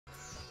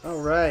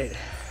Alright.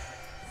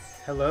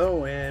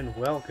 Hello and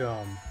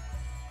welcome.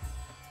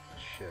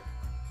 Shit.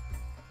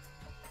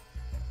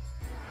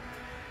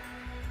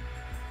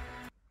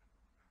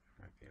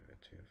 Might be a bit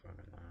too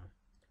fucking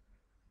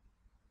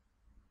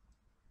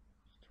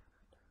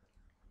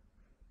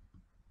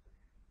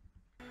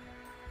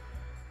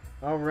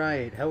loud.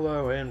 Alright,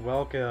 hello and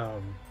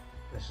welcome.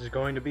 This is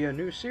going to be a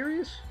new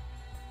series.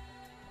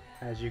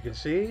 As you can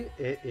see,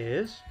 it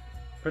is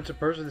Prince of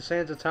Persia: The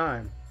Sands of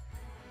Time.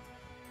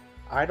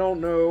 I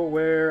don't know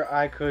where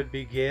I could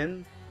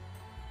begin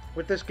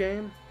with this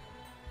game.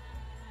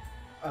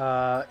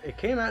 It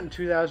came out in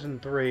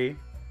 2003,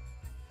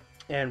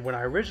 and when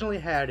I originally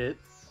had it,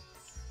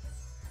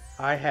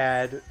 I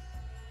had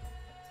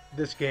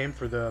this game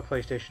for the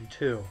PlayStation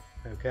 2,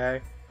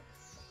 okay?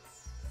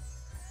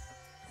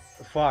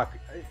 Fuck,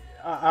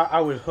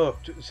 I was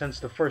hooked since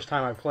the first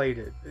time I played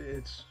it.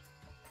 It's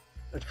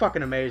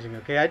fucking amazing,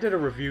 okay? I did a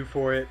review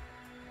for it.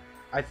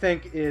 I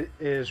think it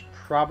is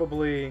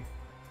probably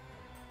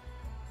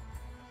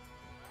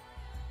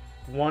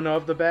one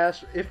of the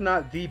best, if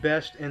not the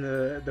best, in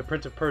the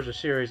Prince of Persia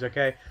series,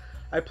 okay?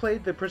 I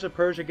played the Prince of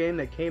Persia game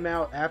that came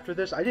out after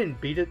this. I didn't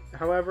beat it,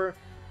 however,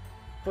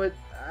 but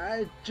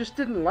I just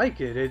didn't like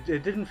it.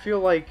 It didn't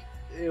feel like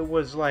it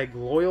was, like,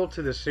 loyal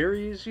to the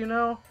series, you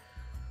know?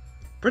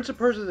 Prince of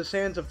Persia: The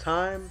Sands of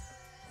Time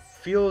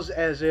feels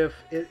as if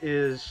it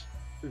is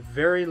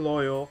very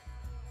loyal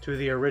to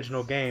the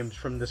original games,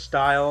 from the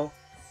style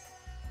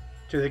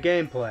to the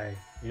gameplay,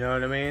 you know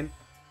what I mean?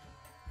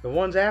 The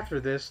ones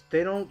after this,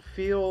 they don't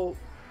feel,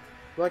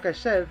 like I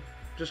said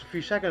just a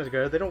few seconds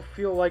ago, they don't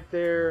feel like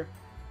they're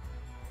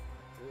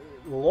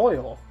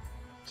loyal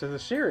to the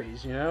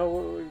series, you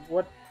know?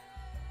 What?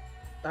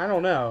 I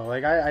don't know.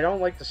 Like, I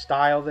don't like the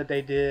style that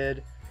they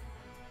did.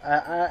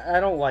 I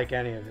don't like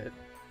any of it.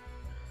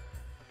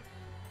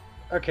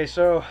 Okay,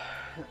 so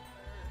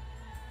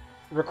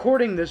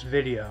recording this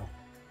video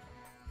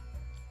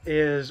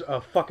is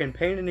a fucking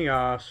pain in the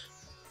ass.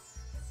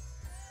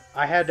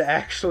 I had to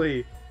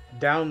actually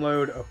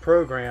download a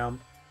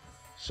program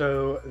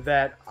so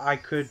that I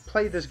could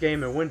play this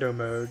game in windowed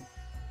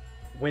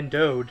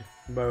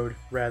mode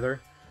rather,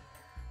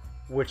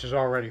 which is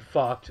already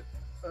fucked.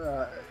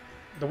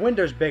 The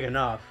window's big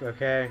enough,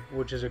 okay,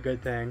 which is a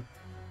good thing,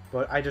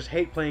 but I just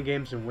hate playing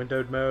games in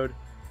windowed mode.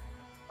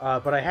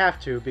 But I have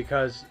to,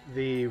 because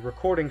the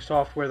recording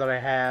software that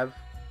I have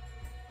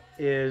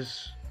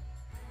is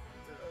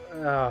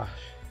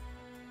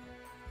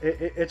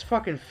it's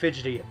fucking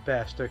fidgety at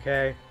best,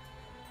 okay?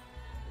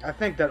 I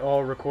think that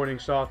all recording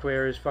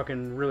software is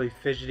fucking really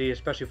fidgety,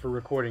 especially for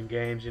recording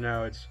games, you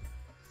know,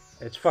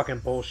 it's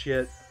fucking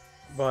bullshit,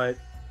 but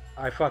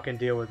I fucking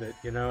deal with it,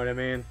 you know what I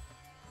mean?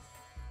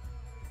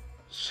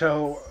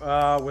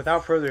 So,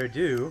 without further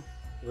ado,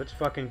 let's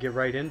fucking get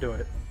right into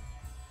it.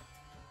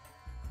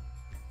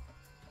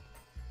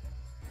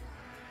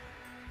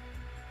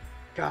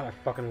 God, I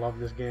fucking love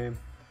this game.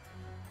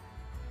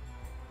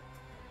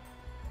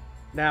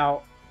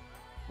 Now,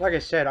 like I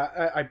said,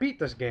 I beat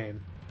this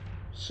game.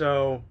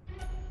 So,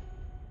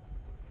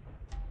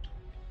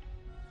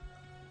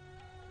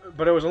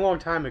 but it was a long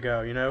time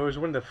ago, you know. It was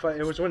when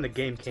the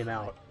game came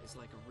out. Is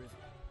like a river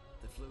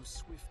that flows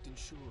swift and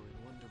sure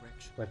in one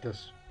direction. Let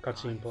this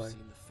cutscene play. I've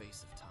seen the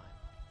face of time,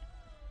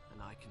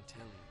 and I can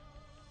tell you,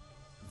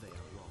 they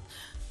are wrong.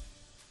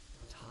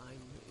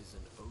 Time is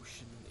an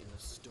ocean in a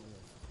storm.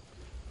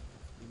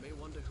 You may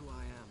wonder who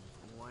I am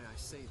and why I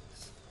say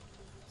this.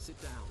 Sit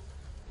down,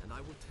 and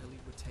I will tell you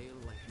a tale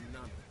like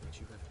none that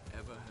you have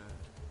ever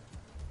heard.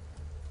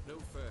 Know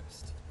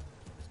first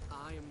that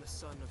I am the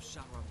son of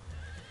Shahram,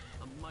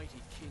 a mighty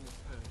king of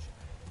Persia.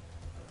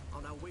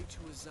 On our way to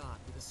Azad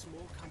with a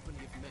small company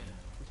of men,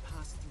 we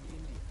passed through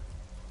India,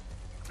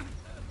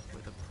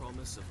 where the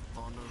promise of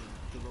honor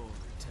and glory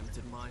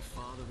tempted my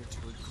father into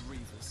a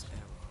grievous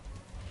error.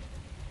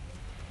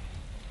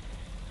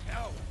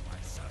 No, my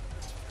son.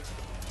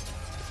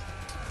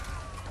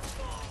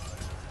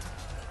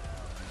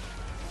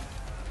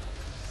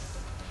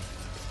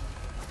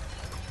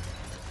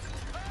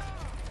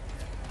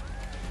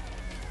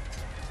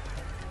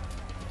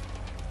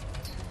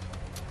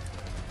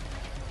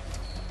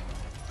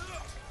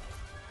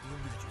 Your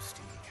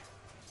Majesty,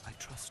 I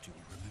trust you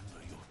will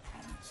remember your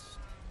promise.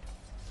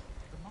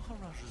 The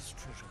Maharaja's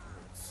treasure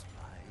vaults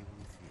lie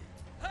within.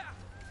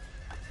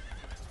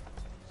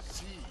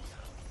 See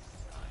how he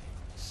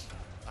fights.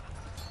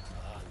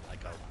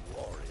 Like a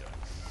warrior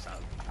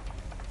son.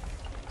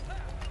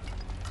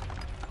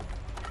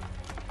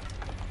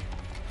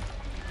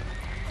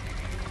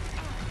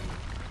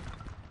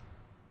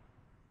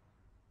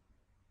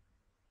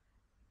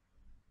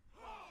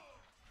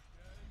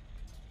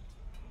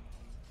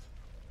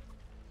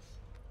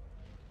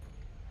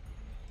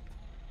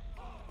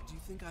 Do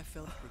you think I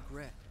felt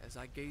regret as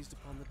I gazed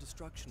upon the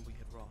destruction we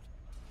had wrought?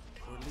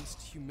 Or at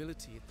least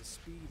humility at the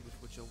speed with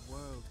which a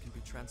world can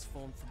be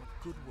transformed from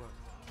a good world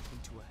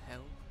into a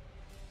hell?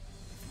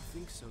 If you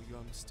think so, you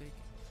are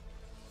mistaken.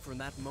 For in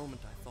that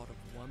moment I thought of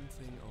one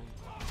thing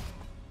only.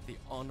 The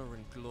honor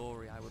and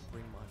glory I would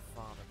bring my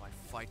father by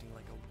fighting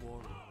like a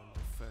warrior in the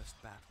first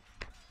battle.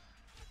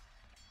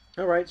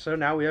 Alright, so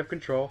now we have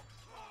control.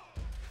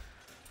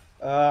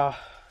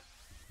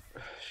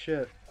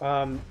 Shit.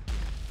 I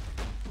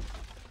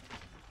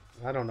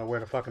don't know where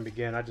to fucking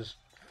begin. I just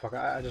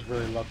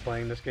really love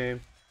playing this game.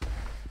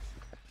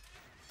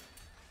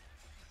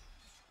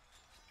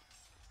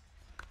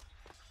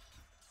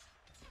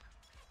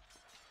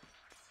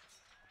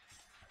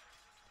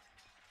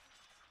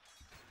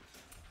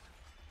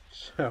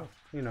 So,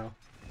 you know.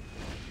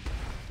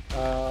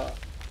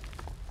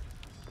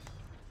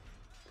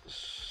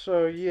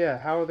 So yeah,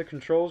 how are the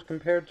controls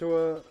compared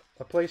to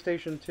a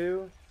PlayStation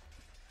 2?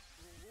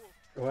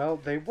 Well,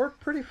 they work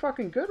pretty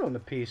fucking good on the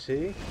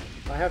PC,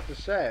 I have to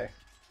say.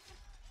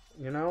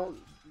 You know,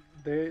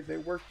 they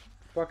work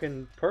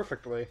fucking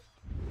perfectly.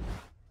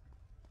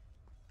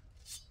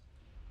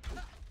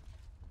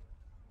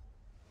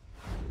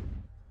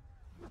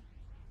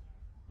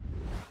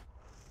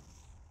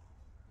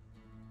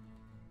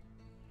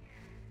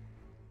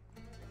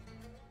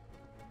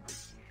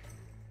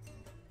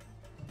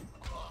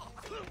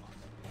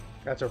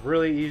 That's a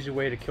really easy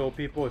way to kill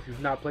people if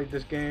you've not played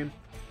this game.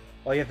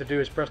 All you have to do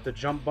is press the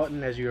jump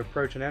button as you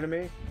approach an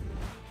enemy.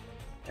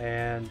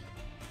 And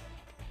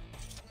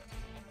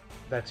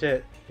that's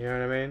it. You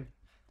know what I mean?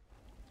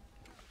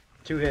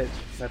 2 hits.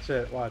 That's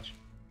it. Watch.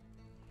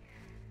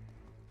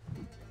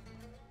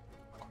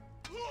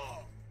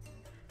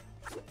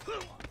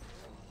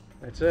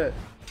 That's it.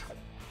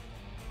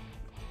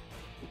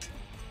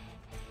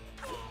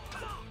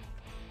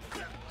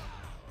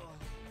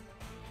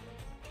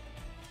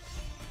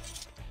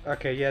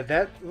 Okay, yeah,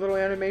 that little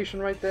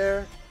animation right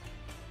there,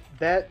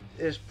 that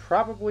is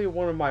probably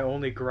one of my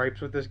only gripes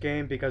with this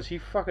game, because he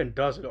fucking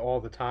does it all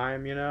the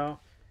time, you know?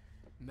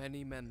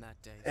 Many men that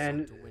day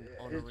And sought to win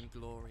honor and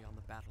glory on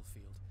the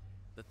battlefield,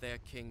 that their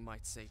king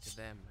might say to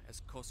them,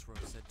 as Khosrow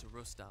said to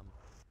Rustam,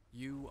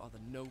 "You are the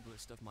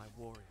noblest of my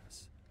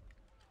warriors."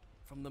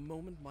 From the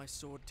moment my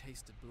sword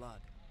tasted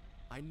blood,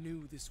 I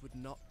knew this would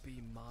not be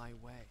my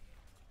way.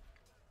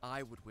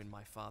 I would win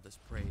my father's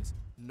praise,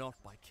 not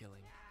by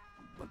killing,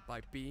 but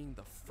by being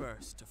the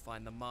first to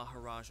find the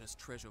Maharaja's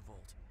treasure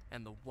vault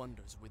and the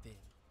wonders within.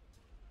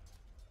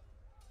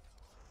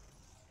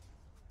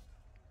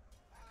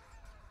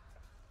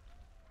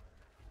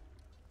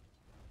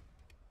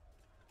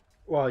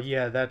 Well,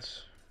 yeah,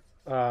 that's...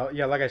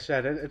 yeah, like I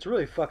said, it's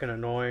really fucking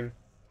annoying.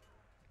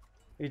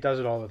 He does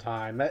it all the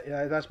time.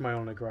 That's my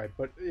only gripe.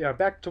 But, yeah,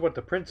 back to what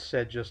the prince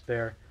said just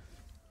there.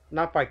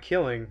 Not by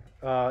killing.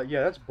 Yeah,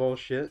 that's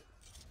bullshit.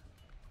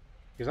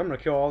 Because I'm gonna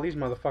kill all these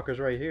motherfuckers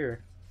right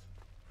here.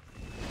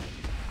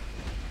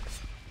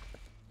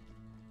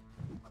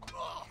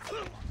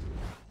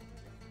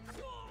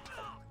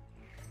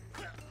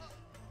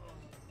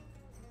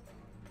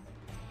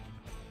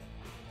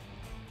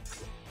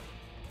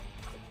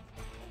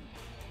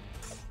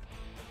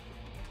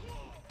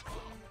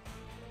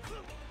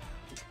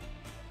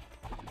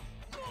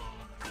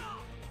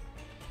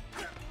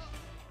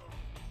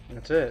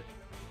 That's it.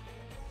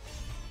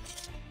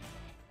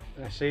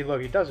 And I see,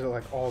 look, he does it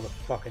like all the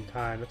fucking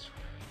time. It's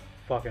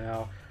fucking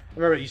hell. I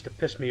remember it used to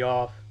piss me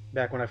off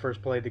back when I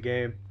first played the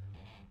game.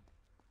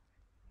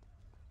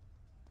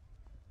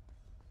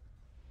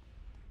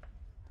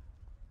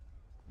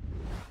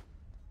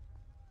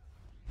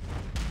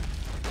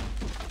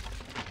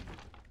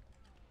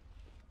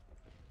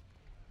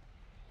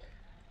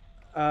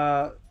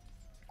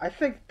 I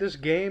think this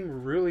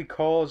game really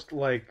caused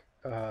like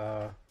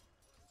a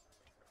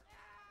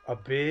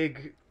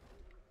big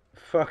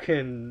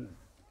fucking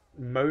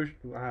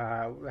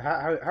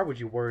how would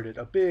you word it?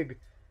 A big,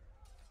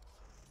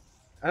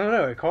 I don't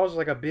know, it caused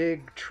like a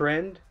big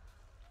trend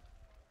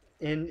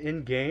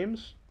in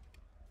games.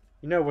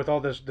 You know, with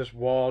all this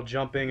wall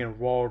jumping and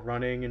wall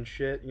running and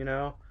shit, you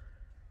know?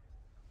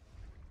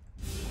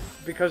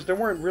 Because there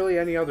weren't really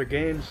any other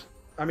games.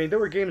 I mean, there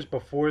were games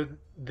before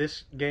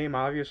this game,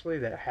 obviously,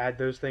 that had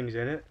those things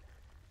in it.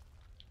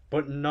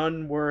 But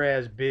none were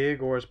as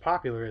big or as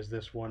popular as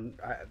this one,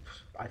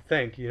 I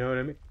think, you know what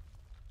I mean?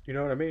 You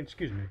know what I mean?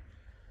 Excuse me.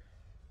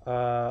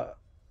 Uh,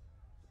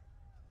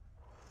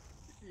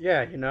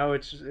 yeah, you know,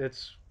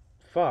 it's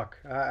fuck.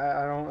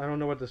 I don't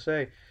know what to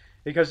say,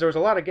 because there was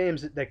a lot of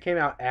games that came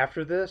out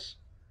after this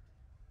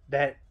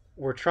that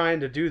were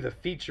trying to do the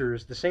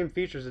same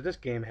features that this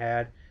game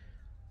had.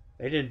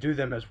 They didn't do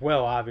them as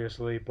well,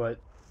 obviously, but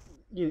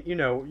you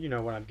know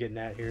what I'm getting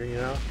at here, you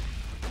know.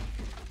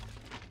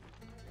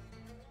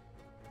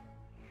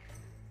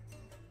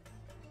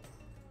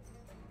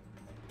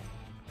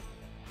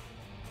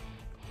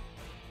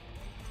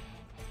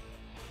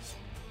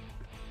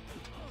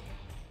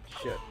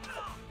 Shit.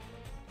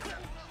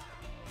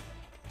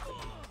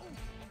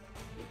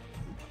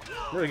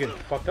 I'm really getting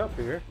fucked up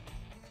here.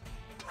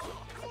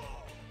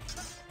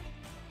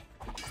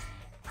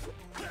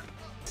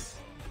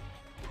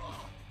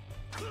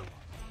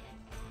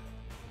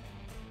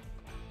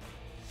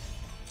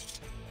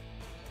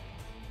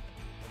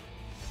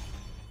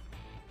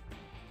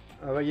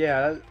 But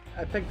yeah,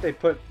 I think they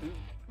put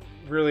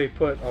really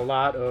put a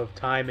lot of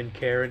time and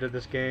care into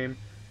this game.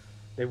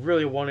 They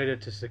really wanted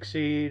it to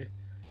succeed,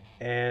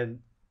 and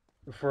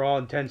for all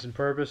intents and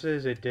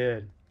purposes, it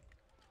did.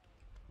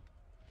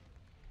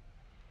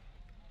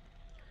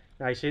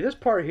 Now, you see, this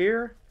part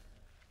here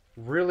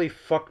really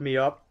fucked me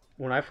up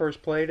when I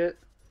first played it,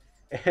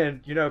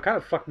 and, you know, it kind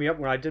of fucked me up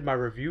when I did my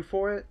review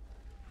for it,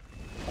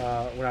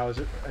 when I was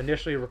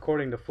initially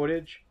recording the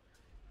footage,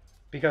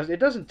 because it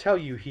doesn't tell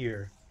you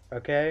here,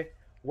 okay,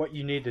 what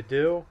you need to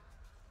do.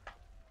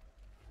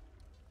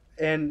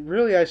 And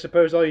really, I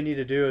suppose all you need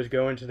to do is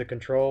go into the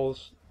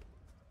controls.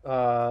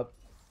 Uh,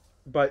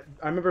 but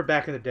I remember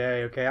back in the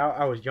day, okay,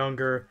 I was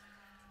younger.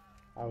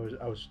 I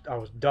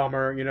was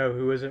dumber, you know,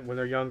 who isn't when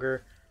they're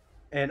younger.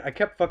 And I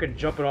kept fucking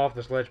jumping off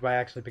this ledge by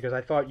accident because I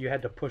thought you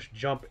had to push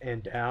jump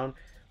and down.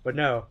 But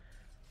no.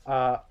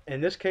 In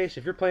this case,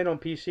 if you're playing on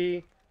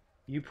PC,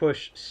 you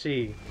push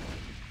C.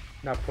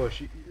 Not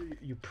push,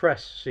 you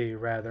press C,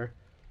 rather.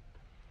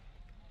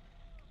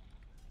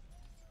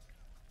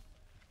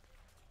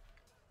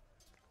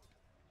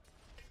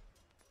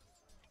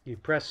 You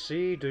press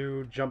C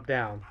to jump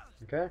down,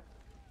 okay?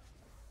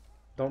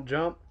 Don't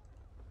jump.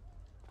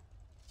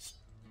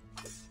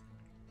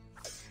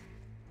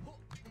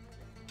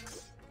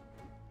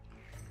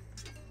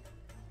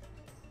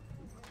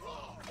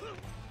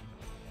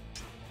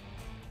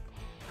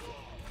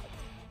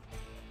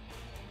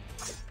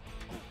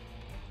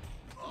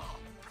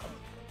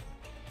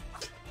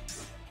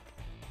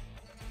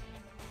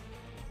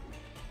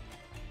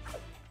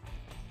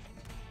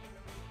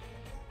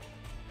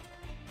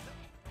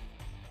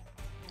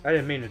 I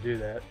didn't mean to do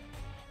that.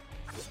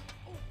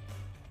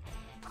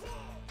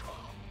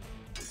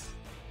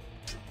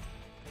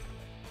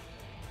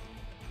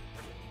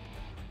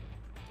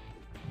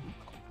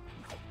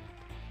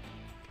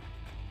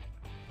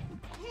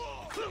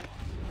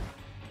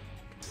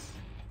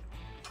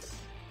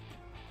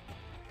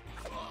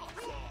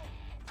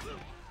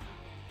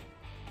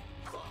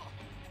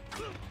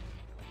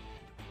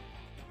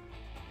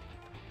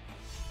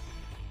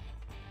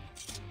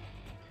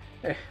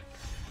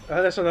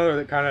 That's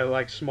another kind of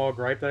like small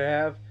gripe that I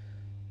have.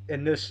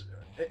 In this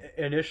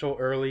initial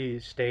early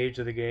stage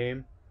of the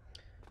game,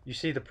 you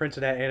see the prince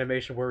of that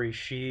animation where he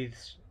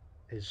sheathes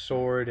his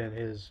sword and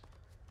his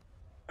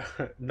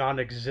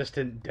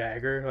non-existent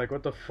dagger. Like,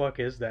 what the fuck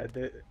is that?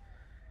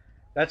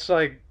 That's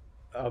like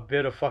a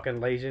bit of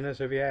fucking laziness,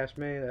 if you ask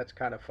me. That's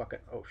kind of fucking.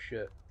 Oh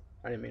shit!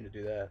 I didn't mean to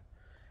do that.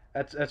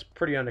 That's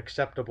pretty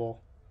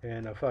unacceptable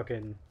in a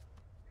fucking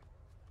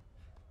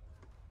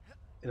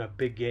in a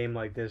big game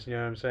like this. You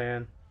know what I'm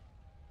saying?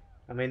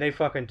 I mean, they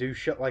fucking do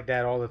shit like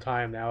that all the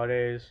time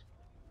nowadays.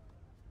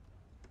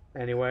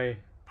 Anyway,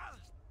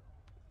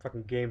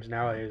 fucking games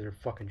nowadays are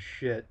fucking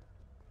shit.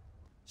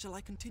 Shall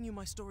I continue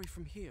my story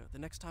from here the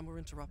next time we're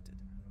interrupted?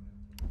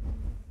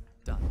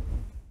 Done.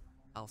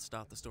 I'll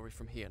start the story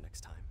from here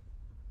next time.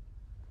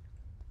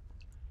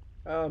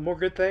 More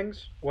good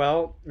things?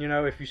 Well, you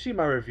know, if you see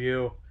my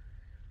review,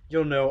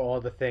 you'll know all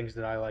the things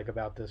that I like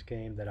about this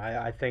game that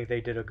I think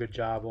they did a good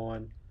job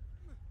on.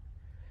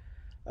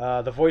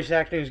 The voice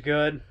acting is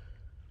good.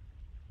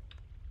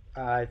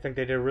 I think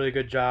they did a really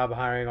good job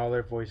hiring all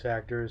their voice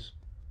actors.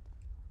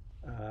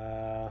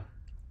 Uh,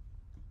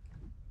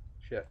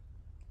 shit.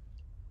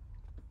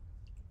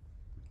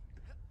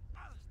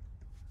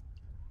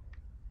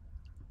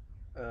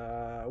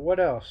 What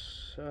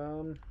else?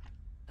 And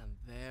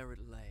there it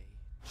lay,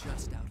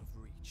 just out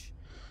of reach.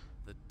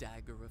 The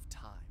Dagger of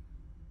Time.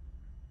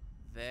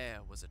 There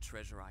was a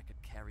treasure I could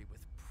carry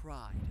with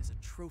pride as a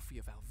trophy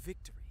of our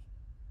victory.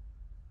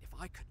 If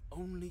I could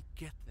only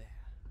get there.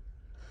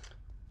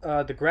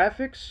 The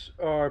graphics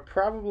are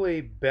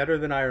probably better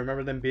than I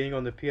remember them being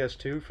on the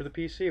PS2 for the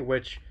PC,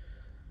 which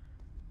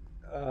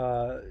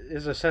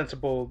is a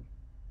sensible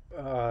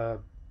uh,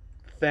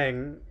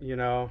 thing, you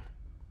know.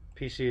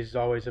 PCs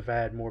always have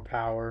had more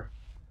power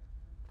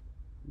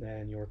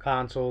than your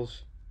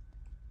consoles.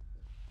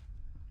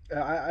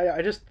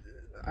 I just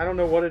I don't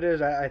know what it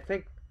is. I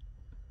think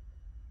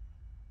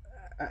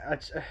I,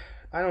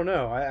 I don't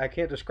know. I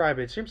can't describe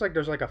it. It seems like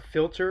there's like a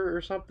filter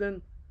or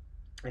something.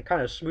 It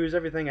kind of smooths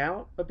everything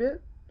out a bit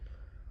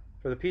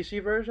for the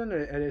PC version,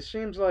 and it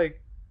seems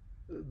like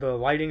the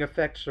lighting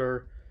effects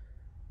are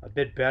a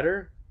bit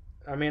better.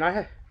 I mean,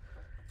 I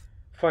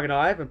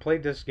haven't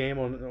played this game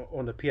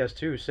on the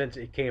PS2 since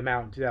it came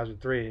out in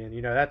 2003, and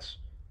you know that's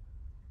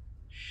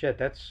shit.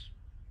 That's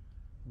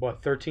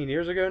what 13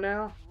 years ago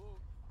now.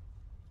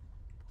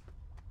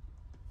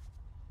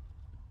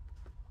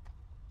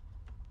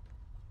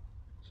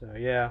 So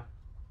yeah,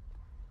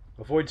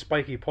 avoid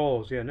spiky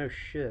poles. Yeah, no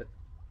shit.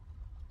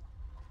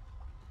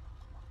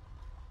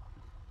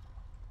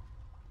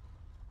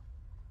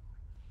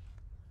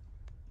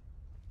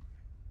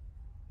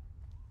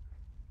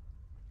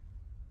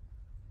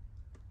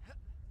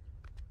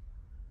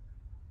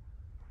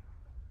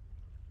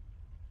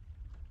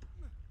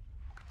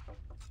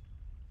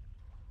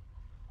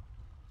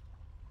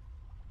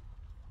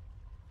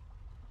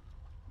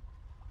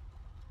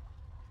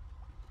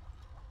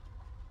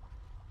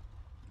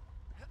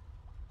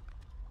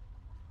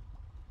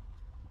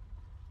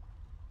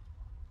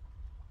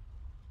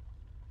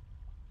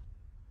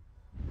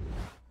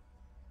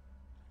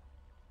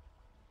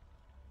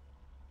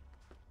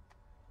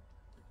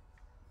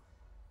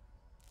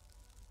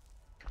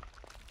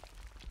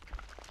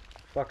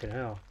 Fucking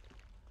hell.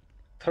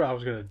 Thought I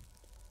was gonna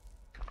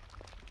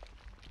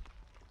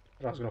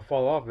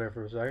fall off there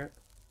for a second.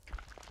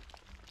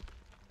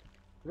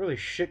 Really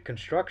shit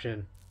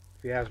construction,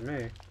 if you ask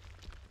me.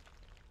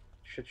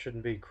 Shit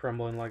shouldn't be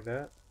crumbling like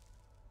that.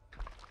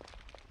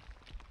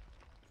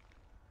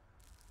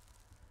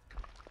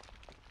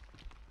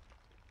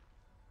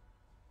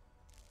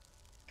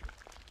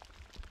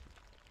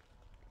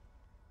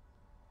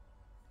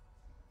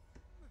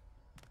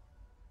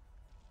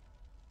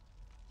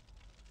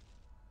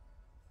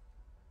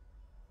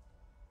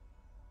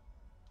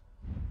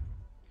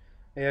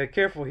 Yeah,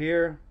 careful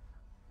here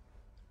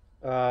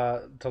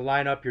to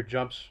line up your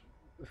jumps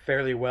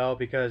fairly well,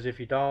 because if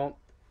you don't,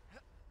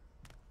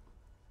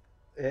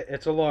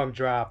 it's a long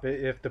drop.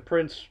 If the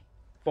prince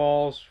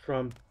falls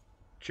from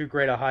too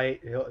great a height,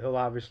 he'll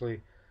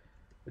obviously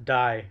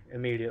die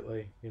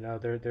immediately. You know,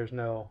 there's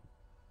no.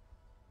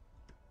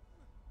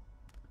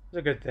 It's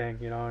a good thing.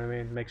 You know what I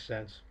mean? Makes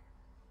sense.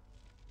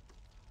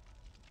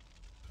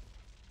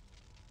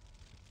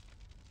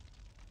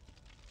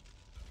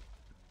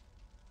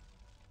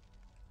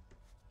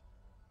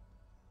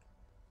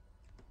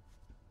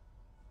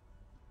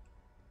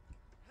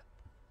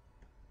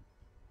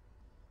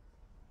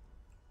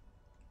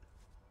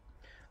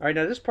 All right,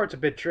 now this part's a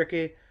bit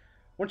tricky.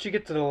 Once you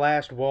get to the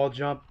last wall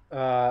jump,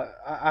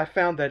 I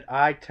found that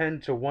I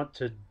tend to want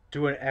to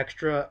do an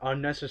extra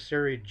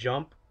unnecessary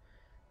jump,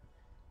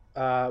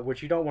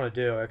 which you don't want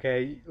to do.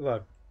 Okay,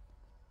 look,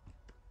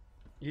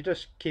 you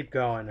just keep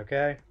going.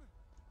 Okay,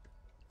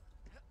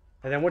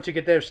 and then once you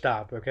get there,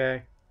 stop.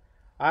 Okay.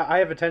 I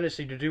have a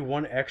tendency to do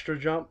one extra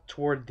jump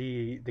toward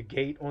the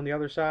gate on the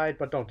other side,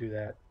 but don't do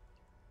that,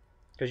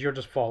 because you'll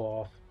just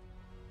fall off.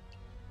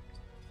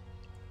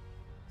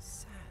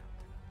 Sand.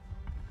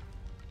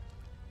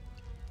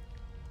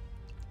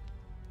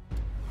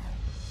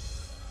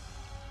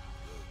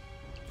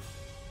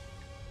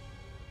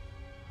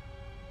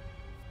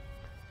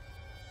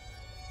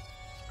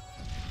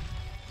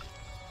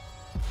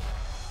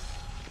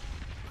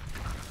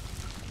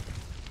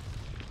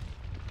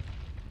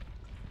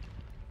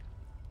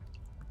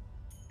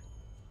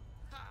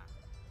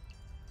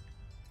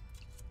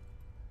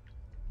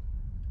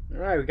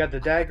 Alright, we got the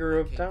Dagger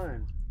of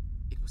Time.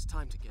 It was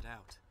time to get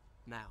out.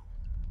 Now.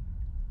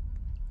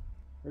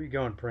 Where are you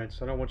going,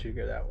 Prince? I don't want you to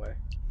go that way.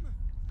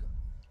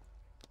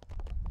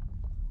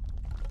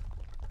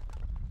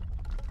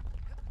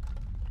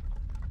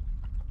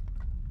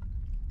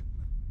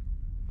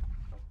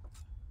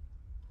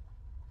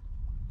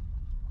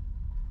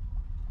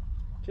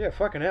 Yeah,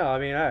 fucking hell. I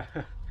mean,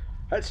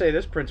 I'd say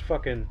this Prince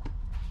fucking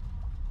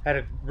had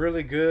a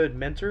really good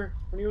mentor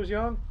when he was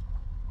young.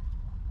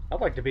 I'd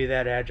like to be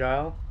that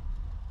agile.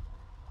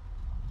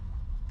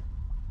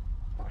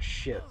 Oh,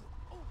 shit.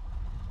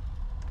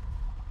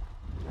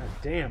 God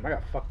damn, I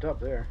got fucked up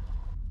there.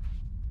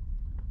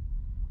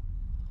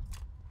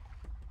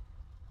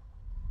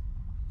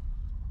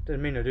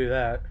 Didn't mean to do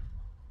that.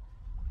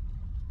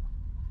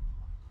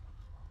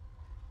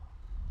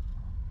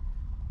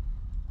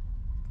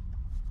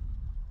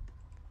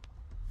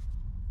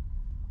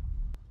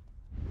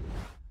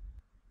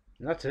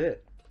 And that's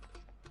it.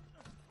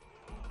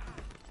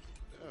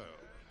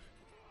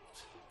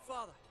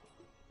 Father,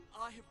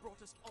 I have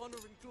brought us honor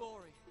and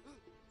glory.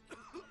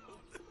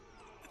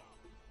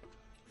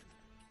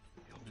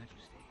 Your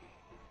Majesty,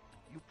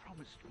 you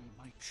promised me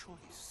my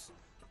choice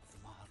of the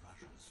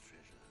Maharaja's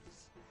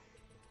treasures.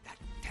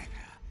 That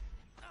dagger.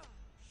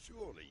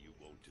 Surely you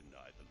won't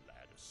deny the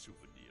lad a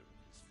souvenir of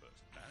his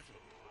first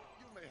battle.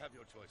 You may have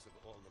your choice of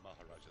all the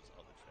Maharaja's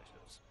other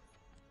treasures.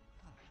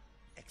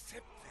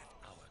 Except that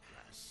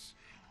hourglass.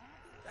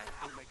 That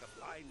will make a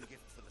fine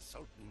gift for the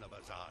Sultan of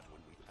Azad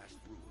when we pass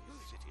through his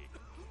city.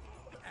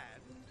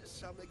 And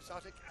some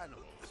exotic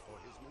animals for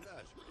his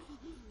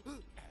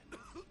menagerie. And a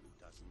few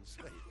dozen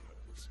slave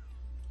girls.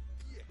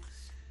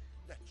 Yes,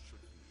 that should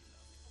be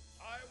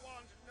enough. I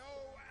want no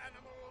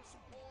animals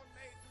or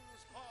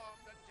maidens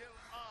harmed until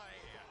I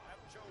have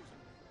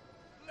chosen.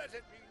 Let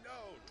it be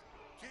known,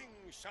 King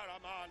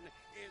Sharaman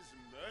is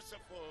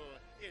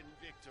merciful in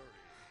victory.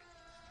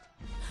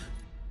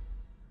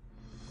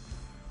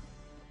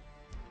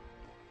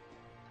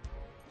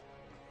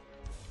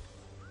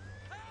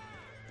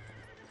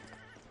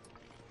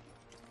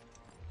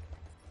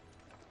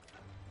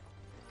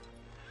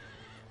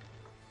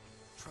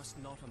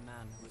 Trust not a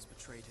man who has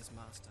betrayed his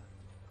master,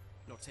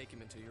 nor take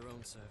him into your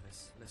own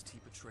service, lest he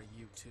betray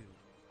you too.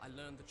 I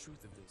learned the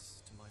truth of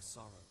this to my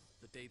sorrow,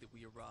 the day that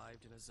we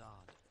arrived in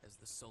Azad as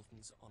the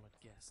Sultan's honored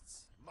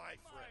guests. My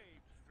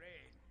friend,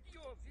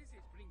 Your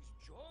visit brings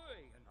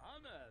joy and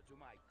honor to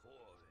my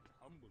poor and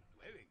humble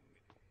dwelling.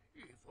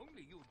 If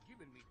only you'd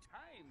given me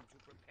time to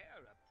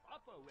prepare a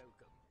proper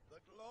welcome. the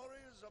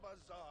glories of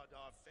Azad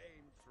are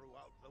famed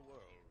throughout the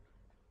world.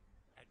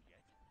 And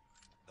yet,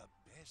 the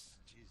best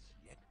is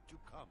yet to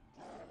come.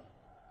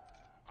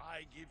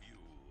 I give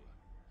you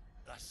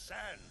the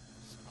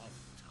sands of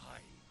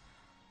time.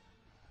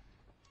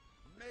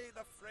 May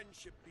the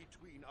friendship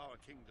between our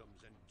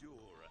kingdoms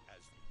endure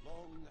as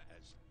long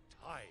as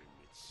time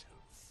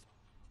itself.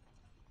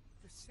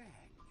 The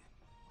sand,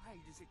 why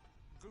does it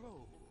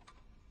glow?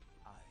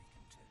 I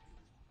can tell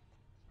you.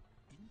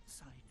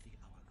 Inside the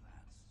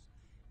hourglass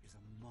is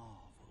a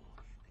marvel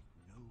that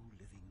no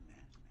living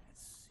man has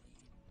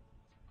seen.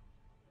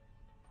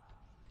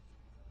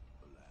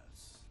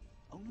 Alas,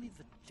 only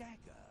the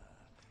dagger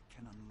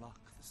can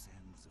unlock the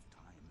sands of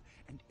time,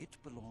 and it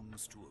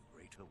belongs to a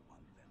greater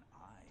one than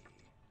I.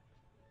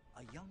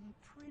 A young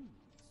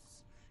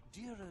prince,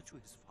 dearer to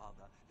his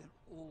father than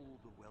all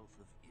the wealth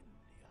of India.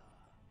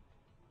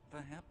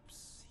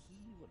 Perhaps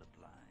he will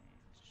oblige.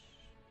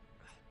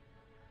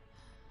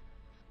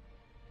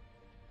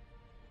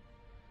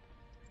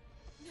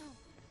 No.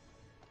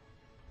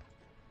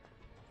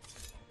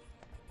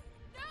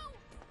 No!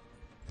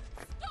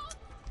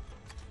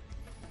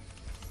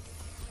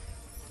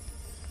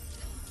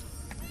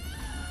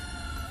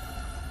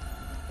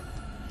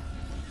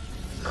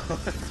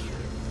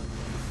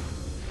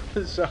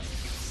 Stop! So,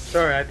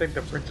 sorry, I think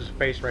the prince's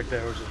face right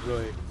there was just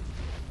really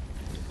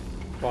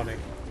funny.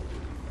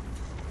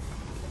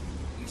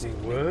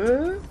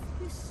 What?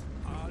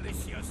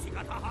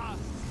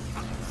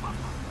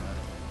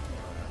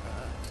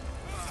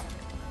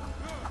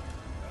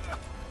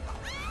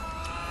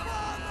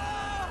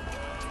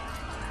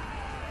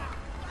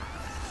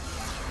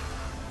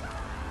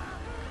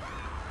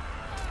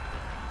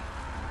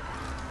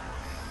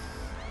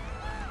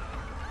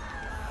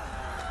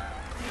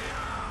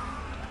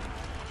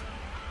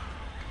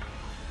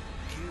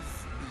 Give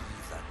me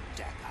the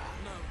dagger.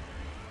 No.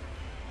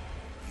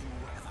 You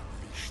have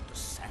unleashed the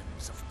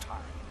sands of time.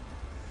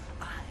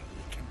 I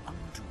can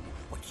undo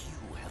what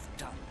you have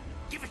done.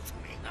 Give it to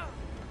me.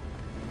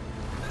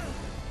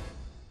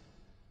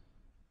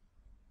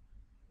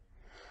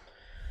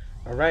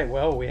 Alright,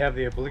 well, we have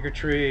the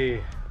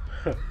obligatory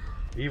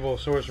evil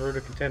sorcerer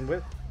to contend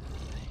with.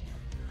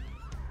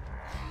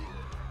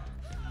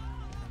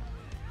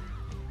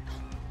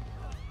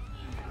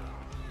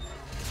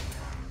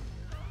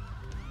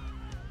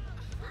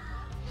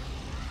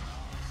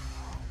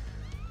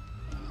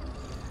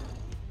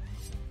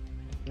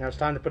 Now it's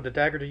time to put the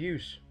dagger to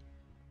use.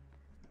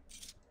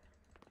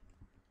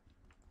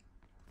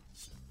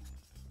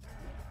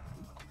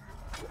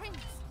 Prince,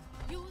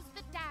 use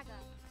the dagger.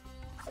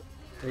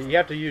 You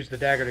have to use the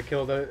dagger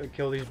to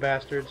kill these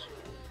bastards.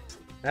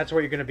 That's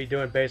what you're going to be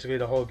doing basically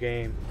the whole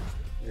game,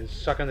 is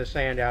sucking the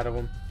sand out of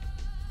them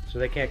so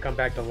they can't come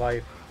back to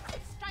life.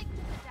 Strike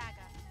with the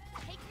dagger.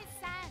 Take his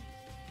sand.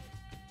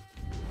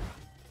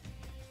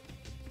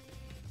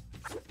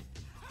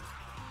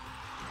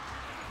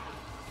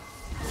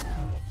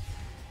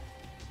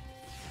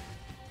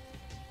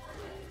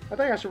 I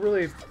think that's a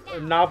really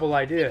novel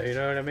idea, you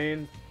know what I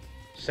mean?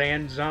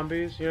 Sand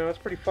zombies, you know, that's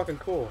pretty fucking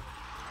cool.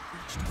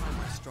 Each time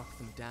I struck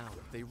them down,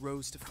 they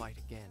rose to fight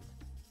again.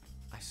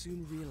 I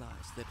soon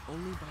realized that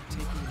only by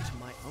taking into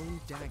my own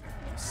dagger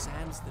the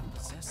sands that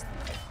possess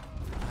them,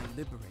 I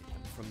liberate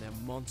them from their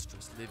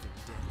monstrous living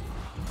dead.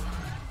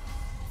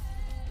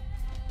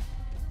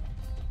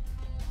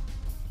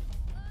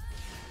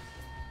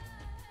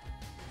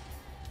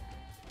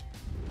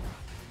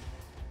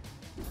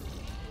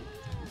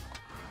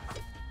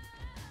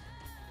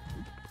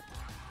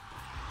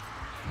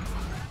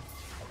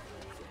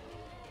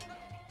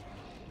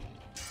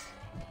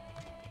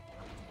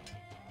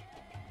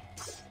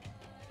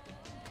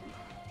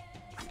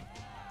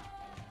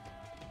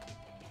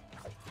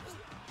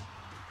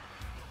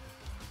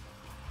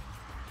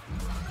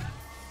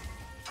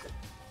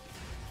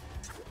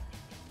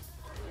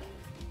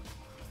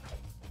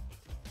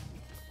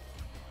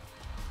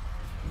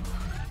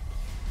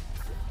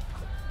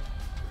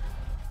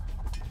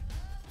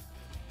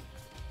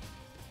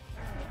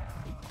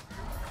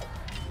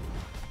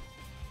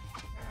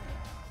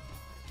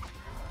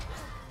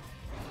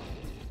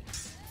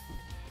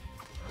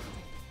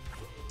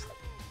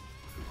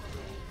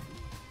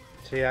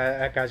 See,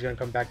 that guy's gonna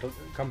come back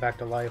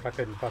to life. I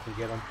couldn't fucking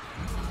get him.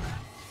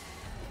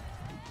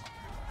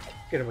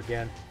 Get him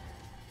again.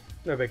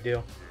 No big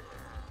deal.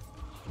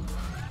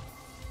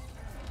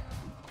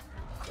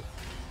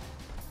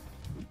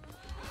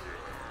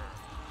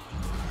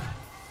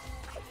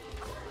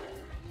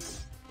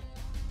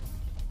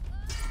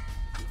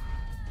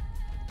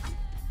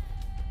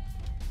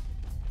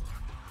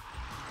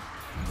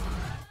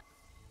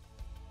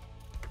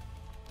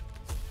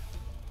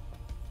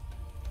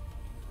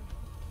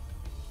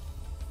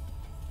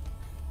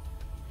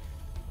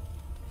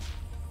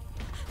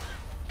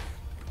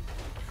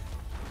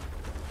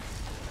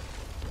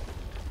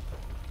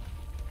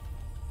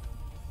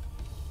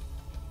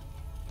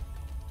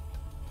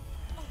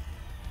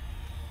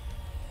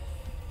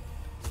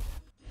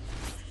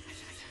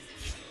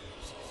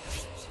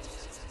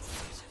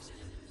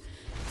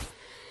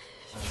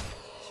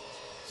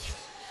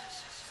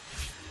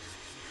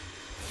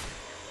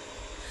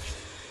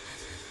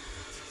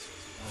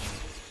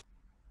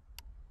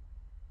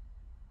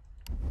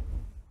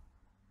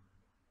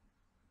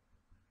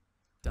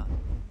 Done.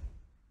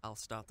 I'll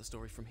start the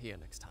story from here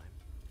next time.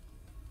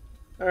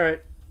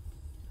 Alright.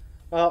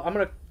 Well, I'm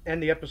gonna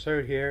end the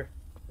episode here,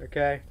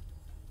 okay?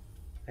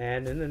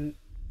 And in the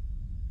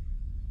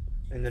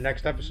In the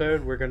next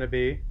episode, we're going to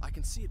be I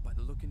can see it by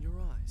the look in your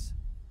eyes.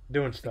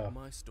 doing I think stuff.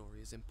 my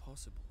story is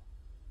impossible.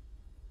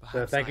 So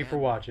Perhaps thank I you for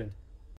am watching.